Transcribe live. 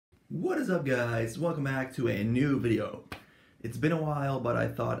What is up, guys? Welcome back to a new video. It's been a while, but I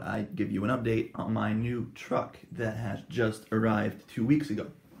thought I'd give you an update on my new truck that has just arrived 2 weeks ago.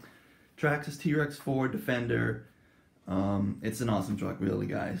 Traxxas TRX-4 Defender. It's an awesome truck, really,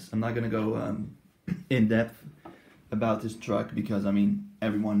 guys. I'm not gonna go in depth about this truck because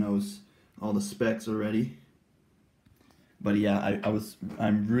everyone knows all the specs already. But yeah,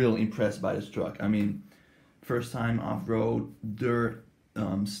 I'm real impressed by this truck. First time off-road, dirt,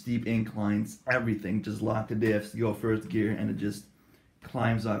 steep inclines, everything. Just lock the diffs, go first gear, and it just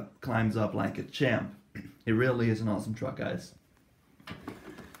climbs up like a champ. It really is an awesome truck, guys.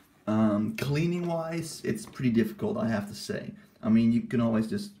 Cleaning wise, it's pretty difficult, I have to say. You can always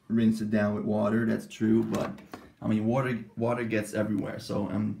just rinse it down with water, that's true, but water gets everywhere, so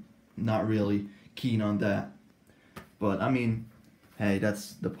I'm not really keen on that. But hey,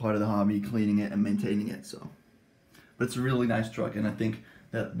 that's the part of the hobby, cleaning it and maintaining it. But it's a really nice truck, and I think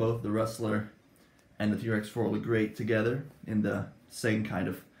that both the Rustler and the TRX-4 look great together in the same kind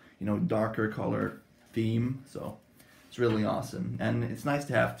of, darker color theme. So it's really awesome, and it's nice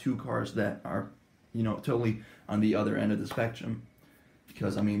to have two cars that are, totally on the other end of the spectrum.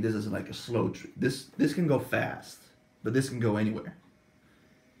 Because this is like a slow. This can go fast, but this can go anywhere.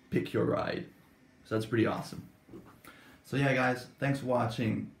 Pick your ride. So that's pretty awesome. So yeah, guys, thanks for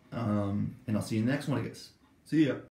watching, and I'll see you in the next one, I guess. See ya.